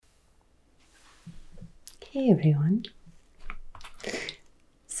Hey everyone.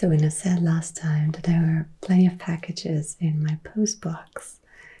 So when I said last time that there were plenty of packages in my post box,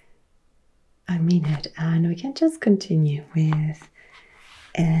 I mean it, and we can just continue with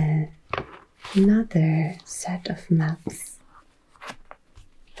another set of maps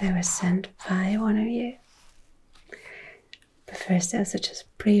that were sent by one of you. But first I also just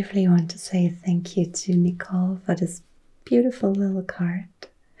briefly want to say thank you to Nicole for this beautiful little card.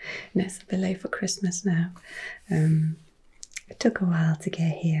 And it's a bit late for Christmas now. It took a while to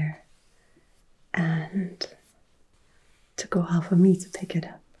get here, and it took a while for me to pick it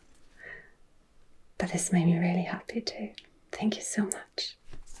up. But this made me really happy too. Thank you so much.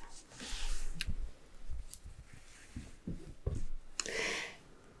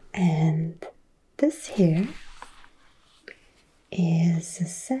 And this here is a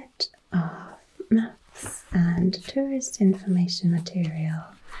set of maps and tourist information material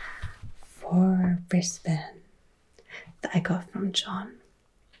for Brisbane that I got from John.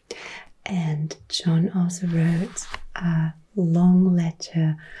 And John also wrote a long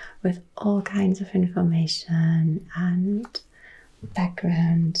letter with all kinds of information and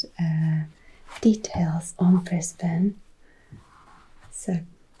background details on Brisbane. So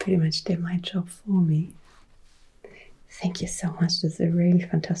pretty much did my job for me. Thank you so much. This is a really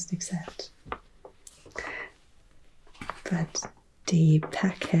fantastic set. But the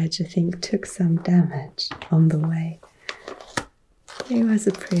package, I think, took some damage on the way. It was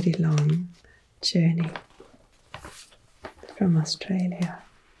a pretty long journey from Australia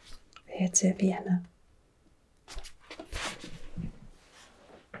here to Vienna.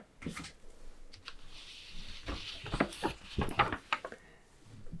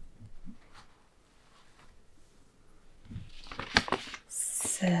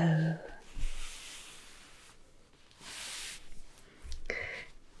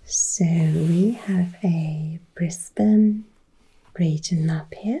 So we have a Brisbane region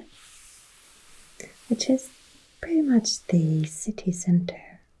map here, which is pretty much the city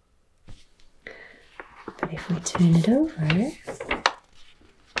centre. But if we turn it over,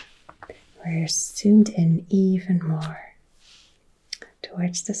 we're zoomed in even more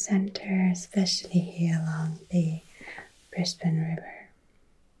towards the centre, especially here along the Brisbane River.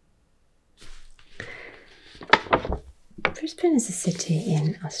 Brisbane is a city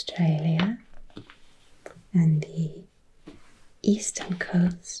in Australia and the eastern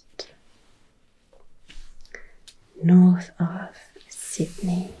coast, north of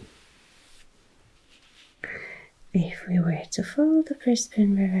Sydney. If we were to follow the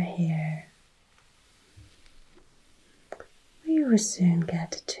Brisbane River here, we will soon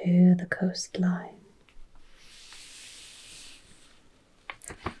get to the coastline.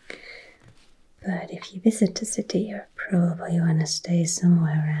 But if you visit the city, you probably want to stay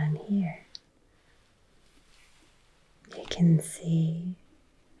somewhere around here. You can see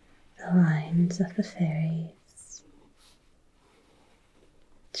the lines of the ferries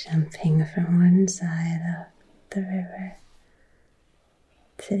jumping from one side of the river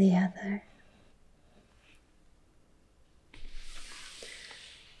to the other.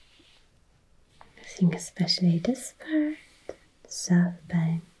 I think especially this part, the South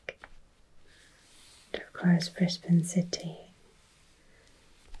Bank, and of course Brisbane City,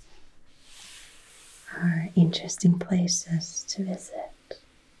 are interesting places to visit.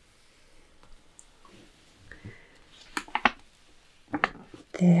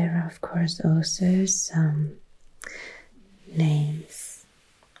 There are of course also some names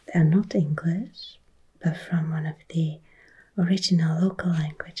that are not English, but from one of the original local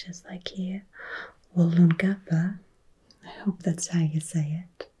languages, like here, Wollongabba. I hope that's how you say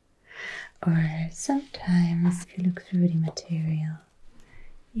it. Or sometimes, if you look through the material,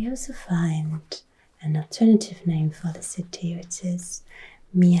 you also find an alternative name for the city, which is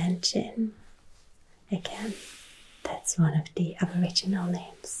Mianjin. Again, that's one of the Aboriginal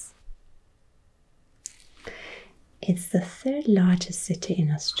names. It's the third largest city in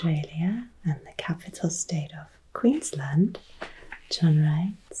Australia and the capital state of Queensland, John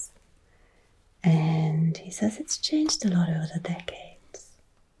writes. And he says it's changed a lot over the decades.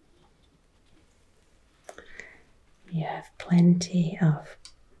 You have plenty of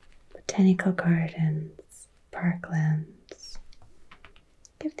botanical gardens, parklands,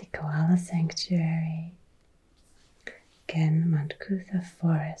 you have the koala sanctuary, again Mount Cootha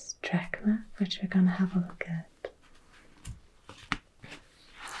Forest track map, which we're going to have a look at.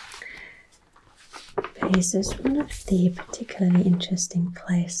 But he says one of the particularly interesting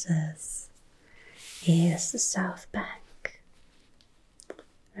places is the South Bank,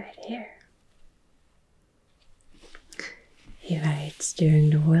 right here. He writes, during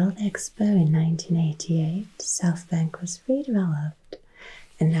the World Expo in 1988, South Bank was redeveloped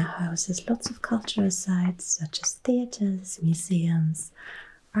and now houses lots of cultural sites such as theatres, museums,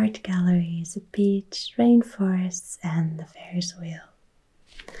 art galleries, a beach, rainforests, and the Ferris wheel.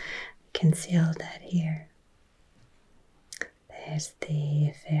 You can see all that here. There's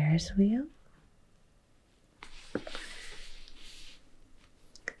the Ferris wheel.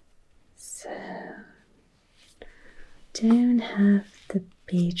 So, don't have the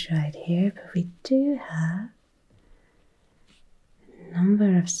beach right here, but we do have a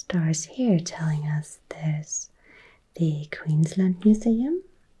number of stars here telling us there's the Queensland Museum,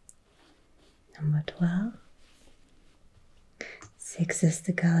 number 12. 6 is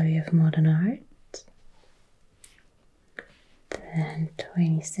the Gallery of Modern Art. Then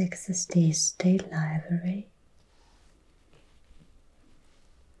 26 is the State Library.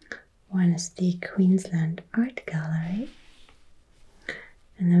 1 is the Queensland Art Gallery.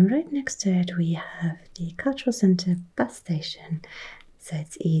 And then right next to it we have the Cultural Centre bus station, so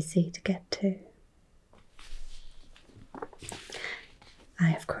it's easy to get to.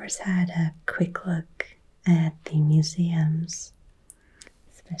 I of course had a quick look at the museums,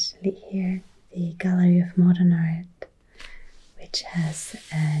 especially here, the Gallery of Modern Art, which has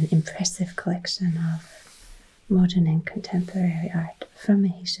an impressive collection of modern and contemporary art from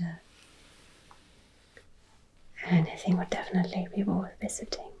Asia. And I think would definitely be worth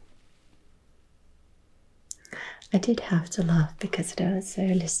visiting. I did have to laugh because it also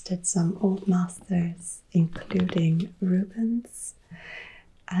listed some old masters, including Rubens.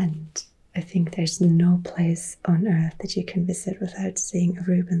 And I think there's no place on earth that you can visit without seeing a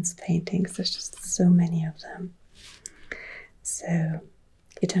Rubens painting. There's just so many of them. So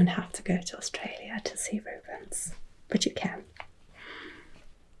you don't have to go to Australia to see Rubens, but you can.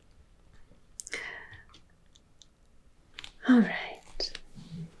 All right.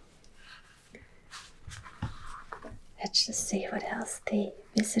 Let's just see what else the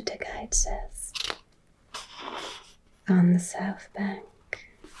visitor guide says on the South Bank.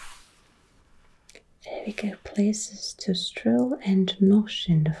 There we go, places to stroll and nosh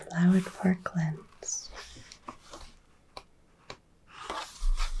in the flowered parklands.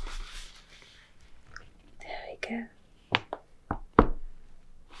 There we go.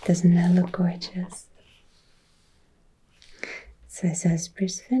 Doesn't that look gorgeous? So it says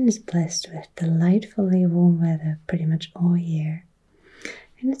Brisbane is blessed with delightfully warm weather pretty much all year.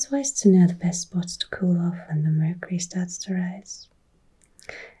 And it's wise to know the best spots to cool off when the mercury starts to rise.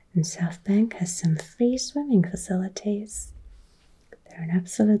 And South Bank has some free swimming facilities. They're an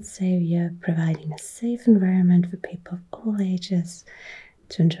absolute saviour, providing a safe environment for people of all ages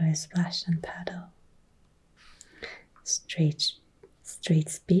to enjoy a splash and paddle. Streets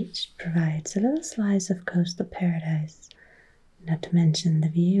Beach provides a little slice of coastal paradise, not to mention the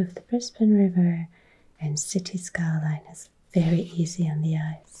view of the Brisbane River and city skyline is very easy on the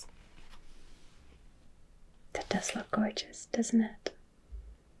eyes. That does look gorgeous, doesn't it?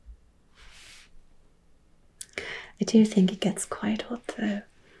 I do think it gets quite hot though.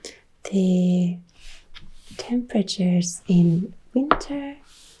 The temperatures in winter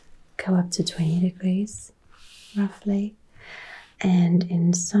go up to 20 degrees, roughly. And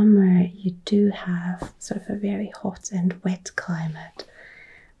in summer, you do have sort of a very hot and wet climate,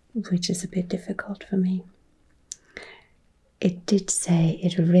 which is a bit difficult for me. It did say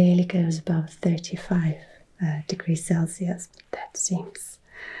it rarely goes above 35 degrees Celsius, but that seems,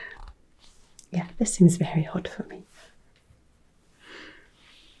 this seems very hot for me.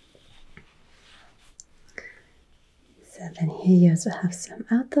 So then here you also have some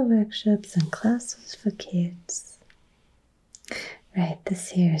outdoor workshops and classes for kids. Right,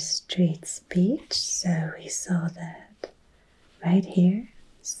 this here is Streets Beach, so we saw that right here,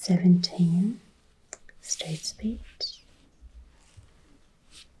 17, Streets Beach.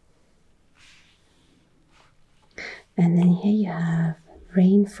 And then here you have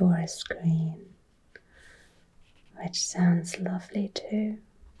Rainforest Green, which sounds lovely too.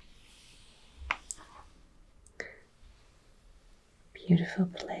 Beautiful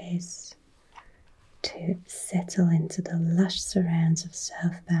place to settle into the lush surrounds of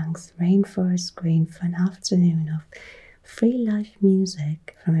South Bank's Rainforest Green for an afternoon of free live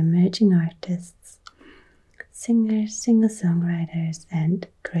music from emerging artists, singers, singer-songwriters and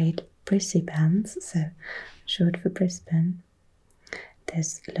great Brissie bands, so short for Brisbane.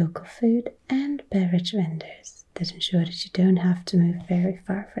 There's local food and beverage vendors that ensure that you don't have to move very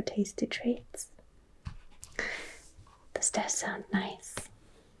far for tasty treats. Does that sound nice?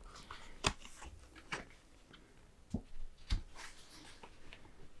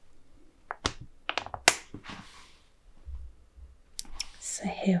 So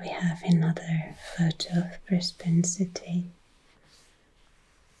here we have another photo of Brisbane City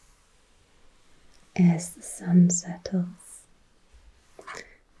as the sun settles,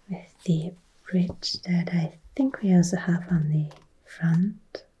 with the bridge that I think we also have on the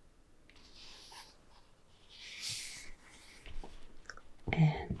front,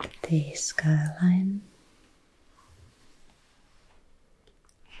 and the skyline.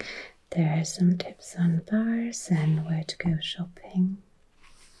 There are some tips on bars and where to go shopping.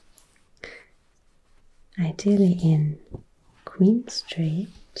 Ideally in Queen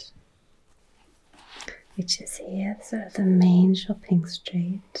Street, which is here, sort of the main shopping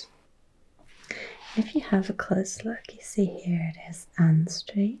street. If you have a close look, you see here it is Ann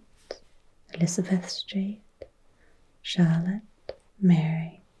Street, Elizabeth Street, Charlotte,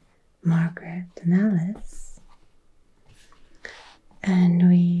 Mary, Margaret and Alice. And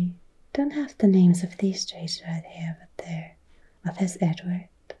we don't have the names of these streets right here, but there's Edward.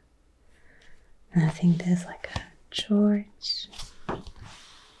 And I think there's like a George. Let's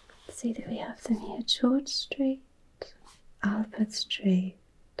see, do we have them here? George Street, Albert Street.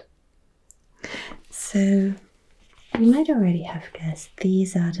 So you might already have guessed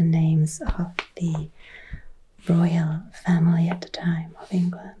these are the names of the royal family at the time of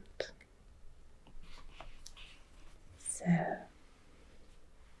England. So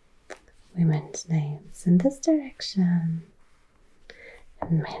women's names in this direction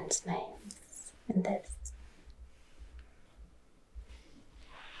and men's names in this.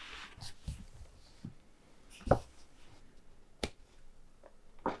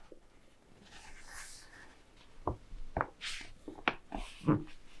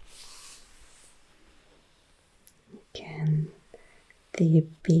 Again, the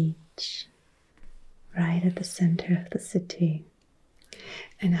beach right at the center of the city.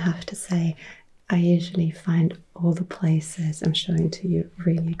 And I have to say, I usually find all the places I'm showing to you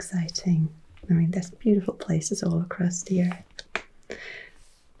really exciting. I mean, there's beautiful places all across the earth.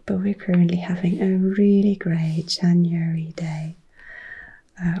 But we're currently having a really great January day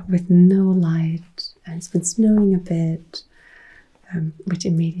with no light, and it's been snowing a bit, which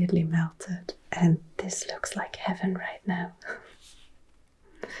immediately melted. And this looks like heaven right now.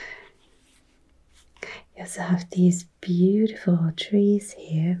 You also have these beautiful trees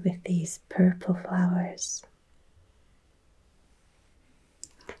here with these purple flowers.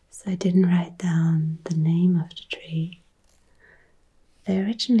 So I didn't write down the name of the tree. They're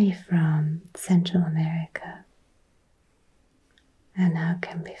originally from Central America and now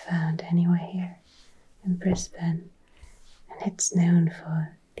can be found anywhere here in Brisbane. And it's known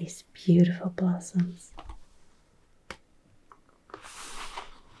for these beautiful blossoms.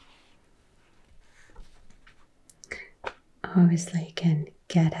 Obviously you can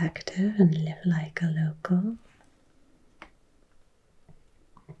get active and live like a local.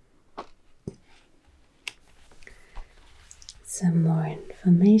 Some more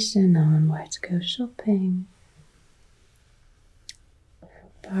information on where to go shopping,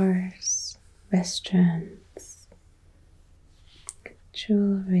 bars, restaurants,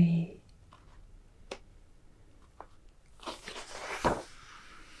 jewelry,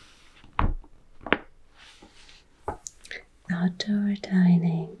 outdoor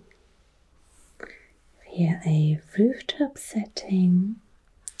dining. Here a rooftop setting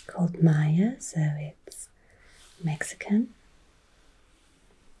called Maya, so it's Mexican.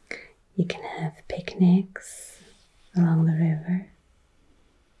 You can have picnics along the river.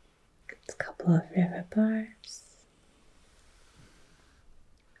 There's a couple of river bars.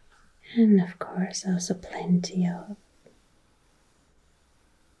 And of course also plenty of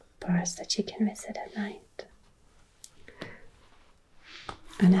bars that you can visit at night.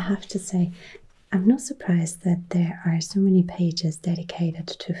 And I have to say, I'm not surprised that there are so many pages dedicated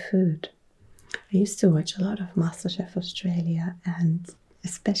to food. I used to watch a lot of MasterChef Australia, and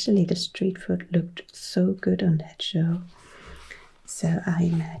especially the street food looked so good on that show. So I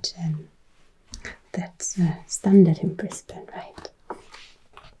imagine that's standard in Brisbane, right?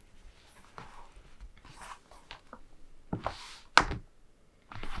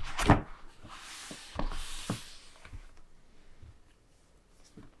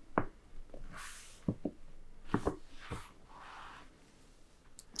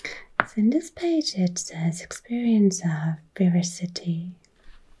 So in this page it says experience of River City,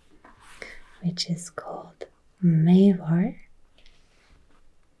 which is called Mewar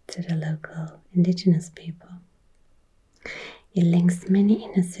to the local indigenous people. It links many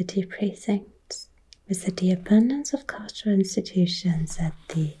inner city precincts. Visit the abundance of cultural institutions at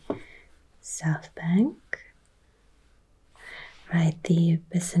the South Bank. Ride the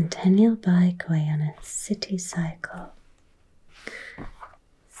bicentennial bikeway on a city cycle.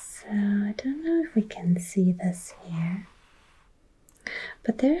 I don't know if we can see this here,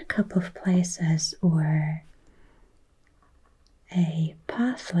 but there are a couple of places where a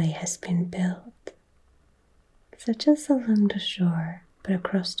pathway has been built. So just along the shore, but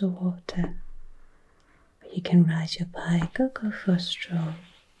across the water. You can ride your bike or go for a stroll,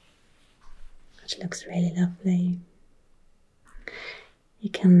 which looks really lovely. You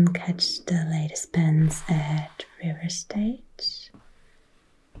can catch the latest bands at River Stage,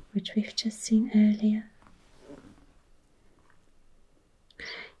 which we've just seen earlier.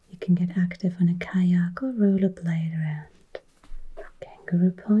 You can get active on a kayak or rollerblade around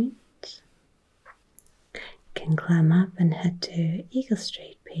Kangaroo Point. You can climb up and head to Eagle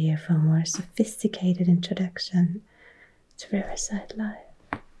Street Pier for a more sophisticated introduction to Riverside Life.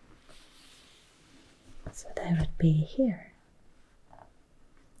 So that would be here,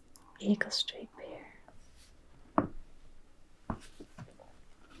 Eagle Street Pier.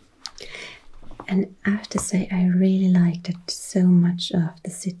 And I have to say, I really like that so much of the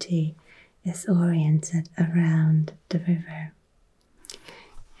city is oriented around the river.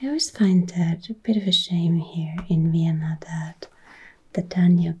 I always find that a bit of a shame here in Vienna that the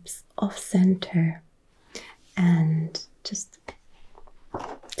Danube's off-center and just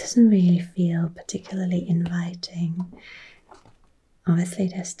doesn't really feel particularly inviting. Obviously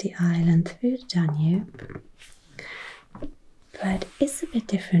there's the island through the Danube, but it's a bit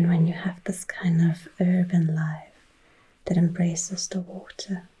different when you have this kind of urban life that embraces the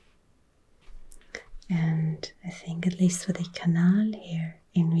water. And I think at least for the canal here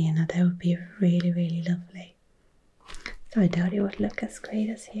in Vienna, that would be really, really lovely. So I doubt it would look as great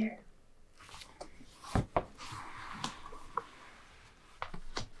as here.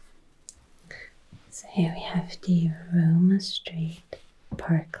 So here we have the Roma Street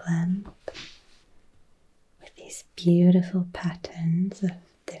parkland with these beautiful patterns of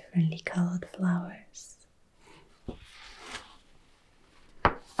differently colored flowers.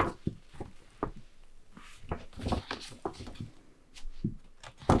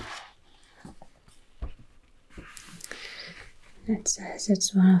 It says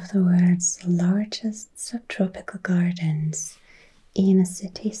it's one of the world's largest subtropical gardens in a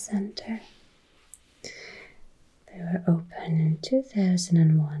city centre. They were opened in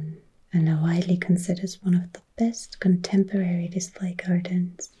 2001 and are widely considered one of the best contemporary display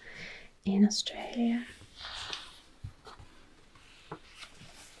gardens in Australia.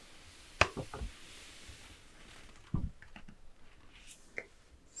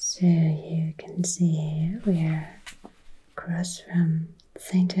 So you can see we're across from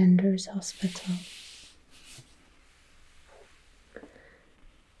St. Andrew's Hospital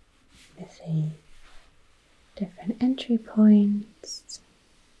with the different entry points,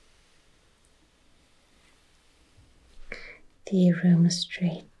 the Roma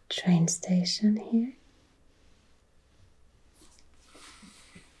Street train station here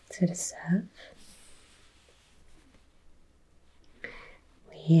to the south.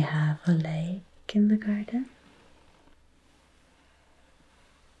 We have a lake in the garden.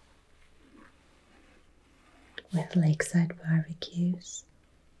 With lakeside barbecues,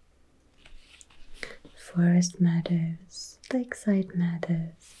 forest meadows, lakeside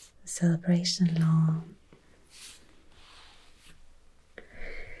meadows, a celebration lawn.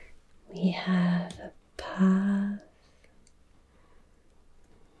 We have a path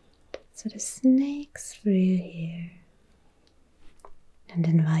that sort of snakes through here and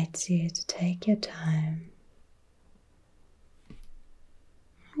invites you to take your time.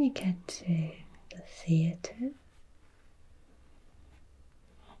 You get to the theatre.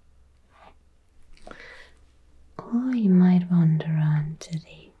 Or you might wander on to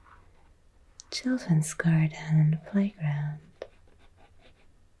the children's garden and playground.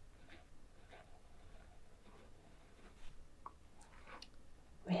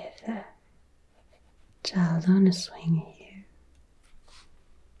 With a child on a swing here.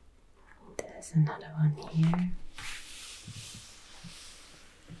 There's another one here.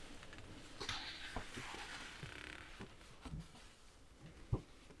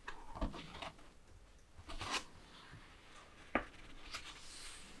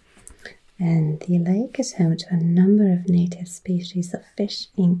 And the lake is home to a number of native species of fish,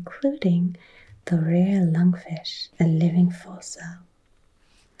 including the rare lungfish, a living fossil.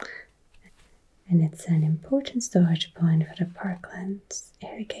 And it's an important storage point for the parkland's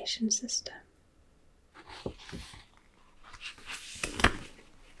irrigation system.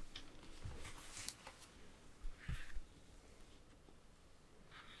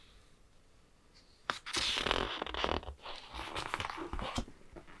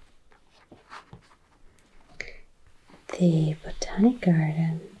 The Botanic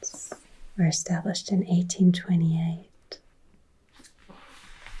Gardens were established in 1828.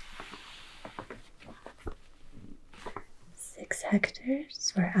 Six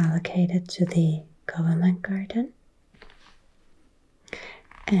hectares were allocated to the government garden,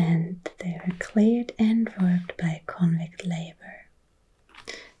 and they were cleared and worked by convict labour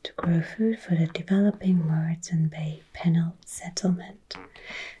to grow food for the developing Moreton Bay Penal settlement.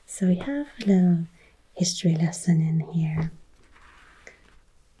 So we have a little history lesson in here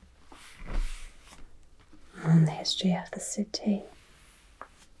on the history of the city.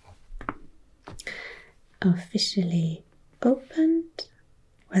 Officially opened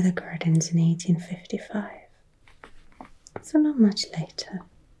were the gardens in 1855, so not much later.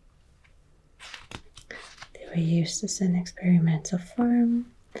 They were used as an experimental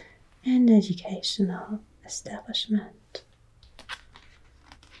farm and educational establishment.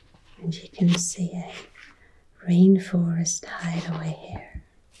 And you can see a rainforest hideaway here.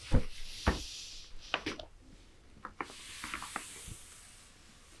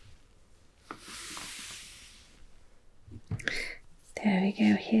 There we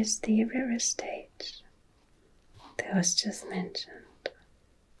go, here's the river stage that was just mentioned.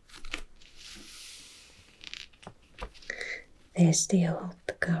 There's the old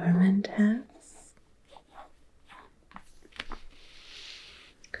government house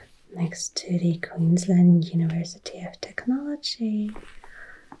next to the Queensland University of Technology,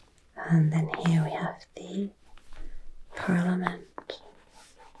 and then here we have the Parliament.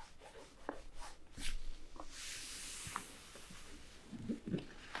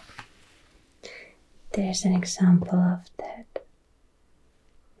 There's an example of that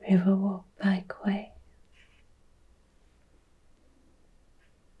Riverwalk bikeway.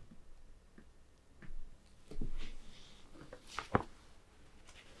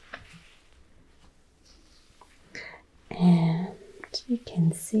 And you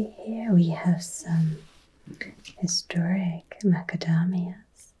can see here we have some historic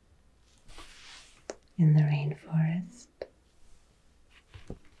macadamias in the rainforest.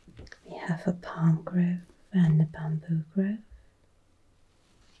 We have a palm grove and a bamboo grove.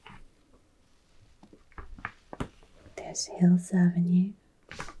 There's Hills Avenue,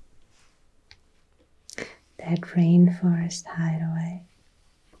 that rainforest hideaway.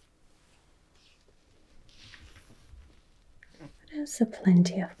 But also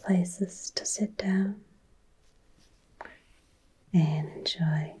plenty of places to sit down and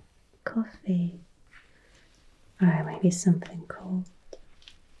enjoy coffee or maybe something cold.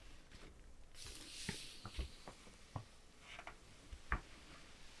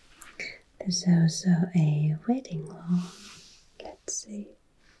 There's also a wedding lawn. Let's see.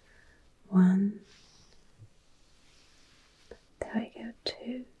 One. There we go,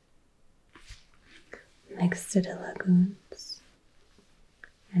 two. Next to the lagoons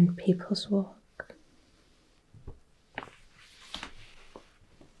and People's Walk.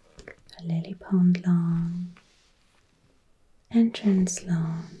 A lily pond lawn. Entrance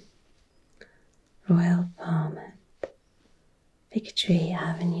lawn. Royal Palm and Victory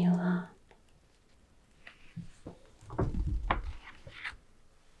Avenue lawn.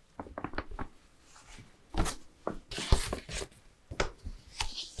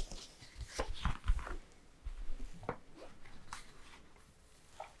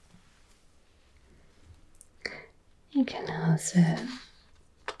 You can also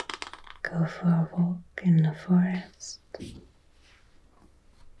go for a walk in the forest.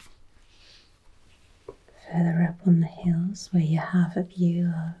 Further up on the hills where you have a view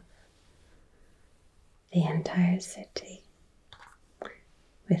of the entire city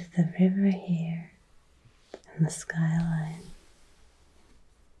with the river here and the skyline.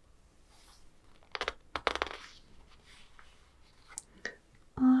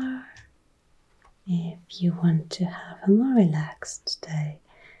 Or if you want to have a more relaxed day,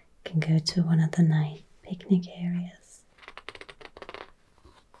 you can go to one of the night picnic areas.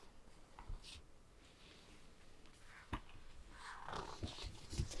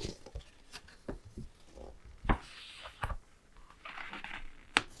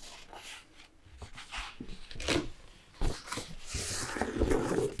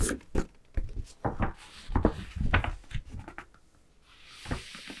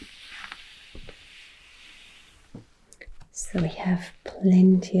 So we have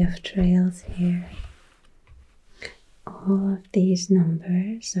plenty of trails here. All of these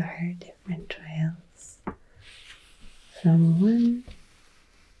numbers are different trails from 1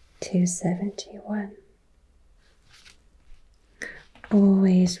 to 71.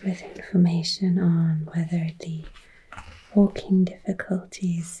 Always with information on whether the walking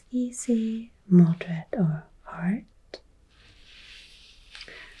difficulty is easy, moderate or hard.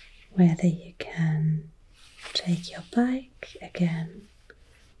 whether you can take your bike again,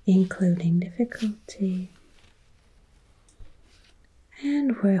 including difficulty,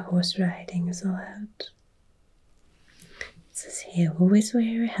 and where horse riding is allowed. It says here, always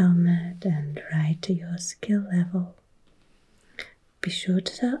wear a helmet and ride to your skill level. Be sure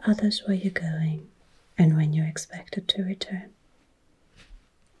to tell others where you're going and when you're expected to return.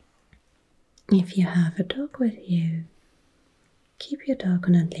 If you have a dog with you, keep your dog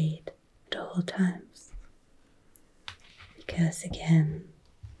on a lead at all times. Because again,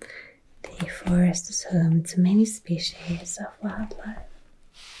 the forest is home to many species of wildlife.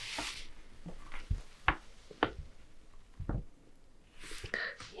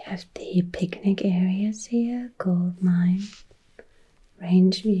 You have the picnic areas here, gold mine,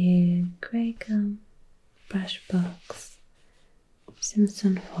 range view, grey gum, brush box,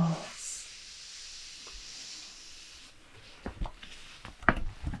 Simpson Falls.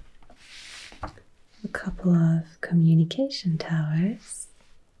 A couple of communication towers,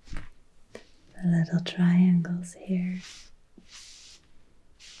 the little triangles here.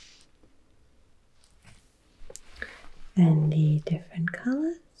 And the different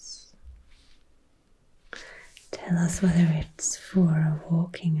colors tell us whether it's for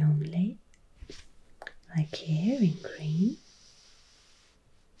walking only, like here in green,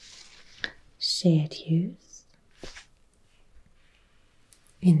 shared use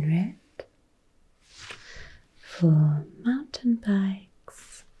in red, for mountain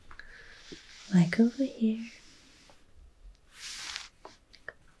bikes, like over here,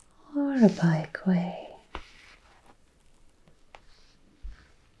 or a bikeway.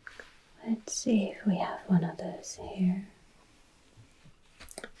 Let's see if we have one of those here.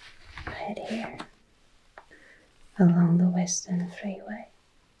 Right here, along the Western Freeway.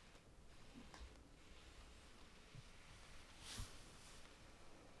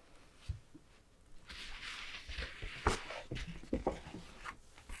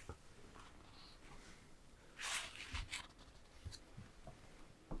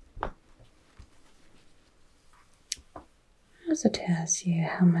 Also tells you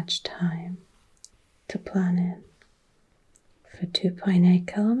how much time to plan in. For 2.8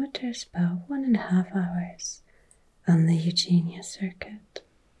 kilometers, about 1.5 hours on the Eugenia circuit.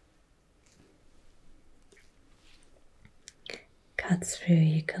 Cuts through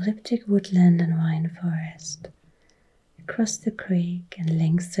eucalyptic woodland and vine forest, across the creek and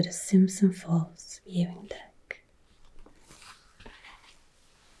links to the Simpson Falls viewing deck.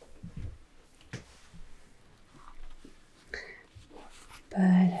 But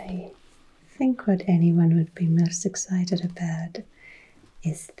I think what anyone would be most excited about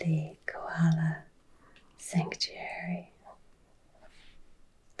is the koala sanctuary.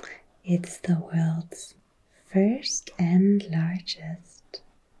 It's the world's first and largest.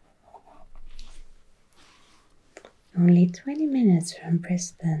 Only 20 minutes from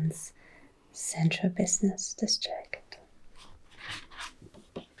Brisbane's central business district.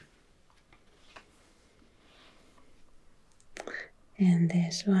 And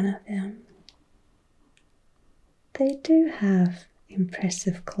there's one of them. They do have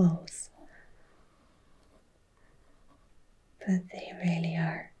impressive claws, but they really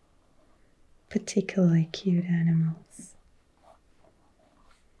are particularly cute animals.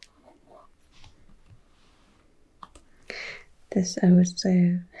 This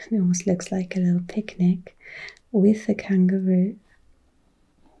also almost looks like a little picnic with a kangaroo.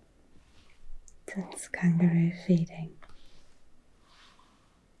 That's kangaroo feeding.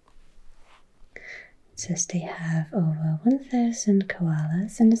 It says they have over 1,000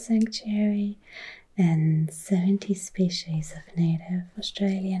 koalas in the sanctuary and 70 species of native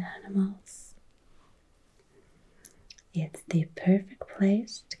Australian animals. It's the perfect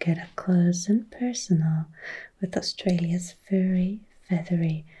place to get up close and personal with Australia's furry,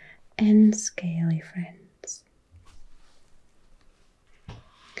 feathery and scaly friends.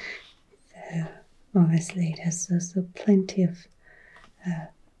 So obviously there's also plenty of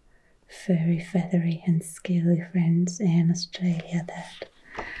furry, feathery and scaly friends in Australia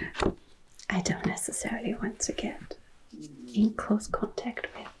that I don't necessarily want to get in close contact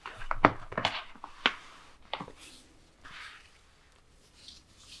with.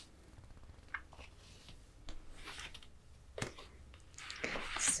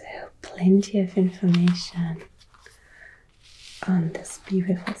 So plenty of information on this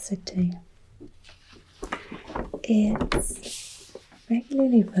beautiful city. It's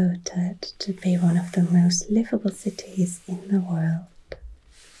regularly voted to be one of the most livable cities in the world.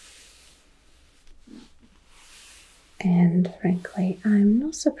 And frankly, I'm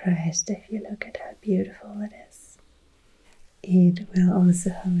not surprised if you look at how beautiful it is. it will also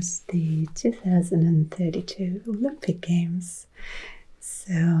host the 2032 Olympic Games.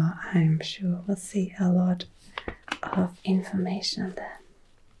 So I'm sure we'll see a lot of information then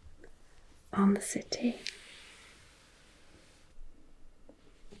on the city.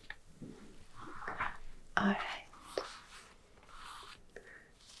 Alright.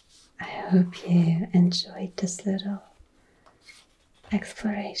 I hope you enjoyed this little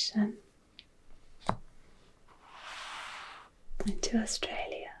exploration into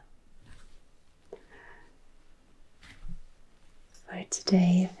Australia. For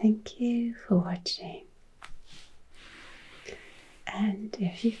today, thank you for watching. And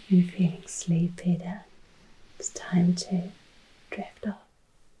if you've been feeling sleepy, then it's time to drift off.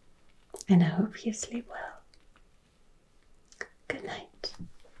 And I hope you sleep well. Good night.